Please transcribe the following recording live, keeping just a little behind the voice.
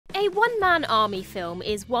A one-man army film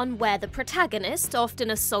is one where the protagonist,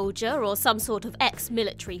 often a soldier or some sort of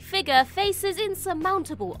ex-military figure, faces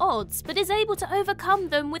insurmountable odds but is able to overcome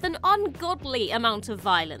them with an ungodly amount of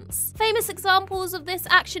violence. Famous examples of this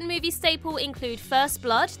action movie staple include First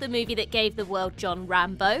Blood, the movie that gave the world John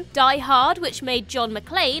Rambo, Die Hard, which made John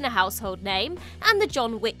McClane a household name, and the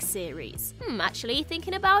John Wick series. Actually,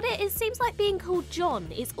 thinking about it, it seems like being called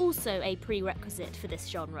John is also a prerequisite for this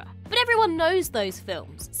genre. But everyone knows those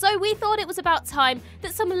films, so we thought it was about time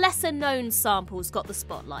that some lesser-known samples got the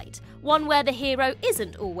spotlight, one where the hero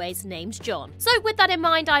isn't always named John. So with that in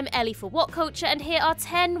mind, I'm Ellie for What Culture, and here are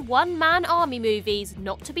 10 one-man army movies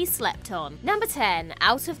not to be slept on. Number 10,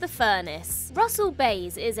 Out of the Furnace. Russell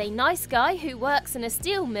Baze is a nice guy who works in a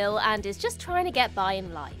steel mill and is just trying to get by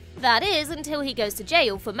in life. That is, until he goes to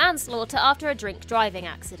jail for manslaughter after a drink driving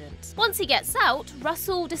accident. Once he gets out,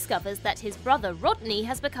 Russell discovers that his brother Rodney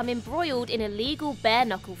has become embroiled in illegal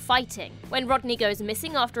bare-knuckle fighting. When Rodney goes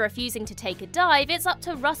missing after refusing to take a dive, it's up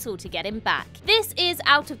to Russell to get him back. This is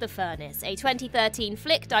Out of the Furnace, a 2013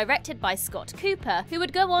 flick directed by Scott Cooper, who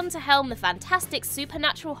would go on to helm the fantastic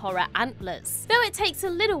supernatural horror Antlers. Though it takes a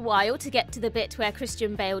little while to get to the bit where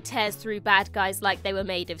Christian Bale tears through bad guys like they were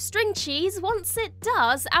made of string cheese, once it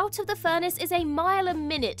does, Out of the Furnace is a mile a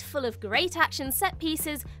minute full of great action set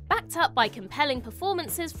pieces backed up by compelling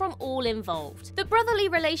performances from all involved. The brotherly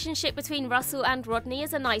relationship between Russell and Rodney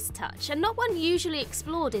is a nice touch, and not one usually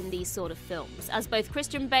explored in these sort of films, as both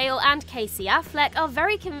Christian Bale and Casey Affleck are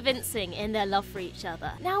very convincing in their love for each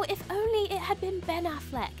other. Now, if only it had been Ben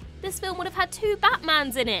Affleck. This film would have had 2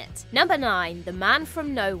 Batmans in it. Number 9, The Man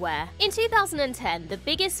from Nowhere. In 2010, the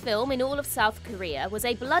biggest film in all of South Korea was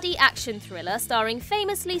a bloody action thriller starring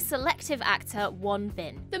famously selective actor Won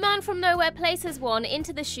Bin. The Man from Nowhere places Won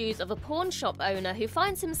into the shoes of a pawn shop owner who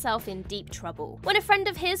finds himself in deep trouble. When a friend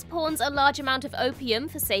of his pawns a large amount of opium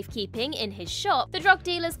for safekeeping in his shop, the drug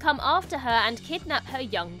dealers come after her and kidnap her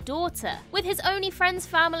young daughter. With his only friend's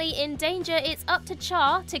family in danger, it's up to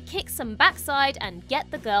Cha to kick some backside and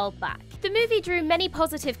get the girl back. The movie drew many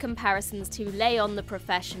positive comparisons to Leon the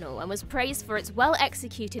Professional and was praised for its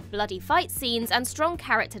well-executed bloody fight scenes and strong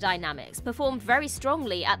character dynamics, performed very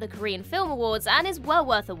strongly at the Korean Film Awards, and is well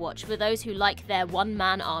worth a watch for those who like their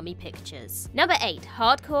one-man army pictures. Number 8,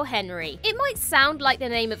 Hardcore Henry. It might sound like the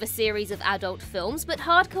name of a series of adult films, but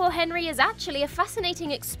Hardcore Henry is actually a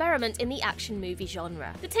fascinating experiment in the action movie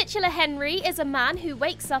genre. The titular Henry is a man who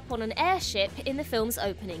wakes up on an airship in the film's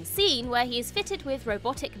opening scene, where he is fitted with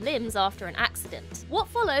robotic limbs after an accident. What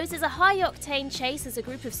follows is a high-octane chase as a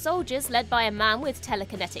group of soldiers led by a man with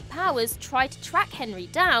telekinetic powers try to track Henry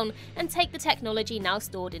down and take the technology now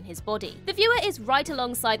stored in his body. The viewer is right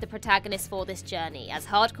alongside the protagonist for this journey, as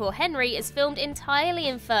Hardcore Henry is filmed entirely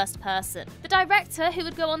in first person. The director, who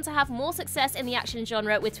would go on to have more success in the action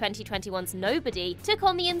genre with 2021's Nobody, took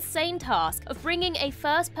on the insane task of bringing a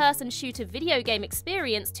first-person shooter video game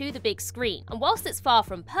experience to the big screen. And whilst it's far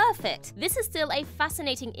from perfect, this is still a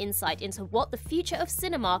fascinating insight into what the future of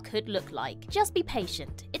cinema could look like. Just be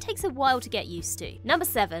patient, it takes a while to get used to. Number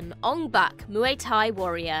 7, Ong Bak, Muay Thai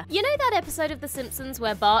Warrior. You know that episode of The Simpsons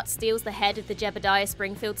where Bart steals the head of the Jebediah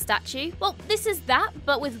Springfield statue? Well, this is that,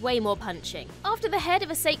 but with way more punching. After the head of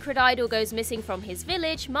a sacred idol goes missing from his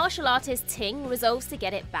village, martial artist Ting resolves to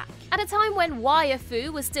get it back. At a time when wire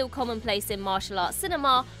fu was still commonplace in martial arts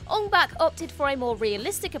cinema, Ong Bak opted for a more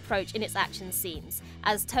realistic approach in its action scenes,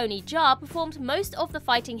 as Tony Jaa performed most of the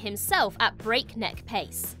fighting himself at breakneck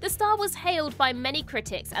pace. The star was hailed by many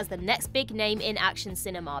critics as the next big name in action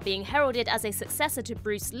cinema, being heralded as a successor to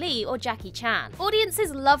Bruce Lee or Jackie Chan.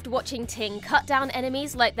 Audiences loved watching Ting cut down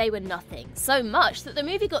enemies like they were nothing, so much that the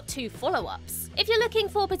movie got 2 follow-ups. If you're looking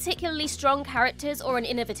for particularly strong characters or an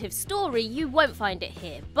innovative story, you won't find it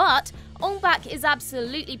here, but Ong Bak is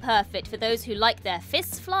absolutely perfect for those who like their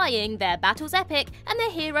fists flying, their battles epic, and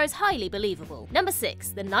their heroes highly believable. Number 6,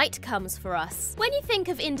 The Night Comes for Us. When you think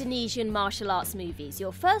of Indonesian martial arts movies,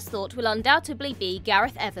 your first thought will undoubtedly be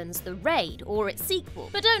Gareth Evans' The Raid, or its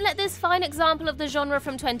sequel. But don't let this fine example of the genre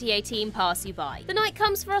from 2018 pass you by. The Night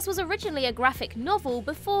Comes for Us was originally a graphic novel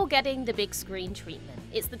before getting the big screen treatment.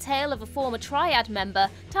 It's the tale of a former Triad member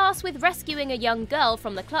tasked with rescuing a young girl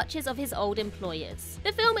from the clutches of his old employers.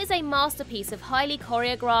 The film is a masterpiece of highly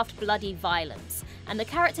choreographed bloody violence, and the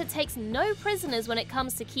character takes no prisoners when it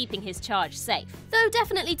comes to keeping his charge safe. Though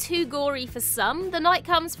definitely too gory for some, The Night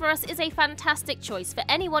Comes for Us is a fantastic choice for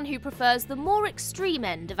anyone who prefers the more extreme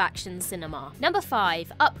end of action cinema. Number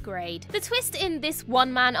 5. Upgrade. The twist in this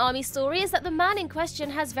one-man army story is that the man in question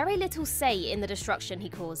has very little say in the destruction he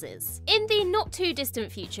causes. In the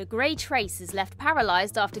not-too-distant future, Gray Trace is left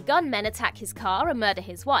paralyzed after gunmen attack his car and murder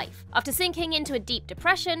his wife. After sinking into a deep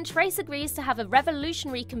depression, Trace agrees to have a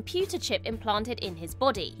revolutionary computer chip implanted in his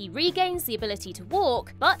body. He regains the ability to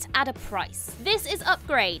walk, but at a price. This is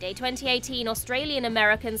Upgrade, a 2018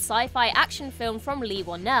 Australian-American sci-fi action film from Leigh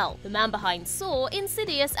Whannell, the man behind Saw,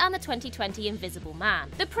 Insidious, and the 2020 Invisible Man.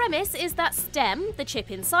 The premise is that STEM, the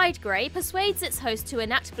chip inside Gray, persuades its host to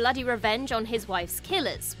enact bloody revenge on his wife's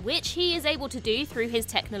killers, which he is able to do through his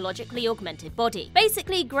technologically augmented body.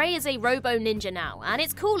 Basically, Gray is a robo-ninja now, and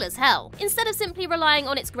it's cool as hell. Instead of simply relying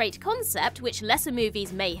on its great concept, which lesser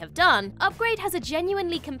movies may have done, Upgrade has a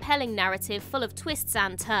genuinely compelling narrative full of twists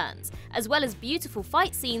and turns, as well as beautiful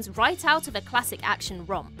fight scenes right out of a classic action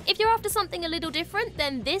romp. If you're after something a little different,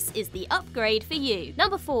 then this is the Upgrade for you.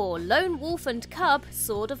 Number 4. Lone Wolf and Cub,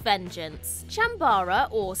 Sword of Vengeance. Chambara,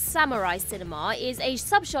 or samurai cinema, is a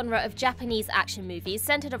subgenre of Japanese action movies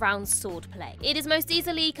centered around swordplay. It is most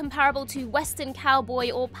easily comparable to Western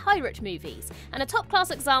cowboy or pirate movies, and a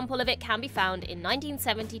top-class example of it can be found in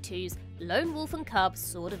 1972's Lone Wolf and Cub,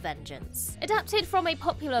 Sword of Vengeance. Adapted from a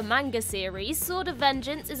popular manga series, Sword of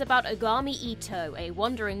Vengeance is about Ogami Ito, a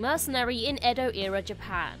wandering mercenary in Edo-era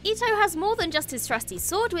Japan. Ito has more than just his trusty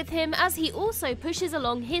sword with him, as he also pushes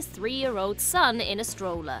along his 3-year-old son in a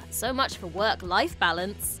stroller. So much for work-life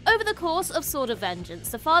balance. Over the course of Sword of Vengeance,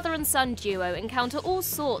 the father and son duo encounter all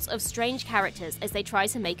sorts of strange characters as they try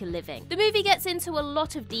to make a living. The movie gets into a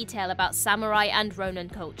lot of detail about samurai and Ronin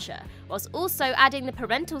culture, whilst also adding the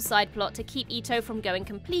parental side plot to keep Ito from going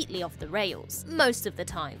completely off the rails. Most of the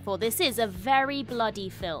time, for this is a very bloody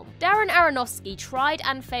film. Darren Aronofsky tried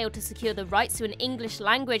and failed to secure the rights to an English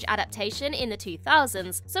language adaptation in the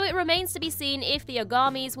 2000s, so it remains to be seen if the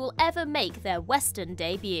Ogamis will ever make their Western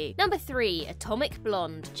debut. Number 3. Atomic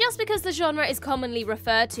Blonde. Just because the genre is commonly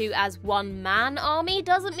referred to as one-man army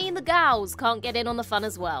doesn't mean the gals can't get in on the fun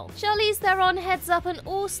as well. Charlize Theron heads up an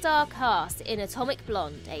all-star cast in Atomic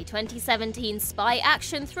Blonde, a 2017 spy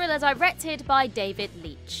action thriller directed by David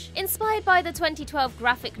Leitch. Inspired by the 2012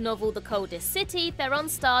 graphic novel The Coldest City, Theron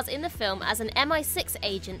stars in the film as an MI6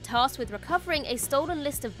 agent tasked with recovering a stolen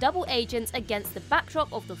list of double agents against the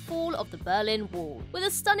backdrop of the fall of the Berlin Wall. With a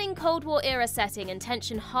stunning Cold War-era setting and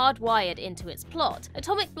tension hardwired into its plot,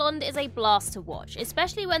 Atomic Blonde is a blast to watch,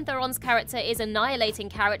 especially when Theron's character is annihilating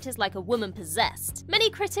characters like a woman possessed. Many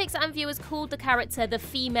critics and viewers called the character the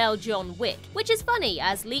female John Wick, which is funny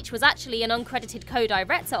as Leitch was actually an uncredited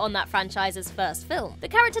co-director on that franchise's first film. The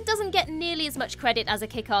character doesn't get nearly as much credit as a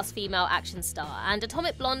kick-ass female action star, and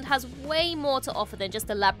Atomic Blonde has way more to offer than just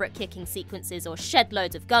elaborate kicking sequences or shed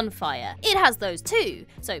loads of gunfire. It has those too,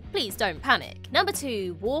 so please don't panic. Number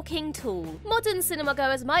 2. Walking Tall. Modern cinema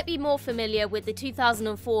goers might be more familiar with the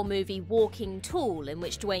 2004 movie Walking Tall, in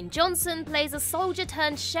which Dwayne Johnson plays a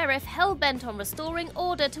soldier-turned-sheriff hell-bent on restoring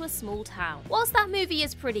order to a small town. Whilst that movie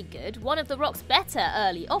is pretty good, one of The Rock's better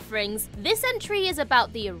early offerings, this entry is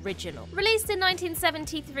about the original. Released in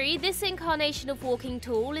 1973, this incarnation of Walking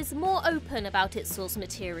Tall is more open about its source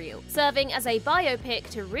material, serving as a biopic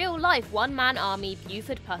to real-life one-man army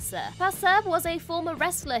Buford Pusser. Pusser was a former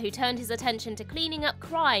wrestler who turned his attention to cleaning up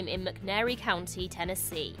crime in McNairy County,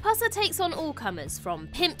 Tennessee. Pusser takes on all comers, from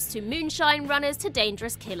pimps to moonshine runners to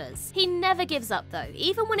dangerous killers. He never gives up though,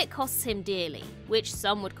 even when it costs him dearly, which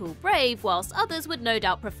some would call brave, whilst others would no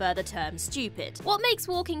doubt prefer the term stupid. What makes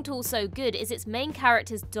Walking Tall so good is its main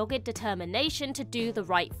character's dogged determination to do the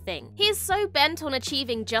right thing. He is so bent on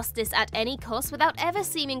achieving justice at any cost without ever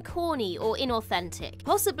seeming corny or inauthentic,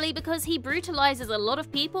 possibly because he brutalizes a lot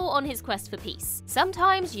of people on his quest for peace.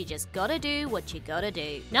 Sometimes you just gotta do what you gotta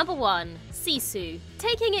do. Number 1. Sisu.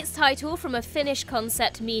 Taking its title from a Finnish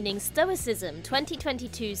concept meaning stoicism,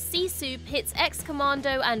 2022's Sisu pits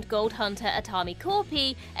ex-commando and gold hunter Atami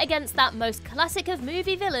Korpi against that most classic of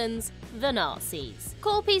movie villains, the Nazis.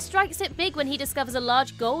 Korpi strikes it big when he discovers a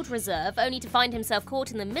large gold reserve, only to find himself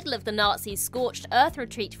caught in the middle of the Nazis' scorched earth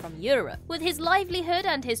retreat from Europe. With his livelihood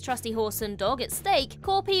and his trusty horse and dog at stake,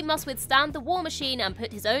 Korpi must withstand the war machine and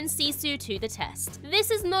put his own Sisu to the test.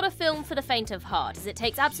 This is not a film for the faint of heart, as it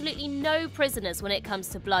takes absolutely no prisoners when it comes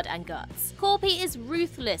to blood and guts. Korpi is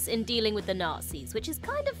ruthless in dealing with the Nazis, which is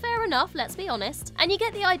kind of fair enough, let's be honest. And you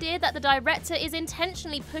get the idea that the director is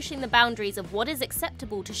intentionally pushing the boundaries of what is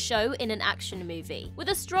acceptable to show in an action movie. With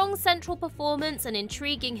a strong central performance, an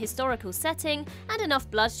intriguing historical setting, and enough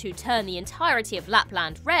blood to turn the entirety of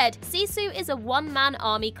Lapland red, Sisu is a one-man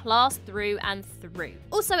army class through and through.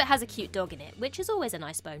 Also, it has a cute dog in it, which is always a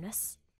nice bonus.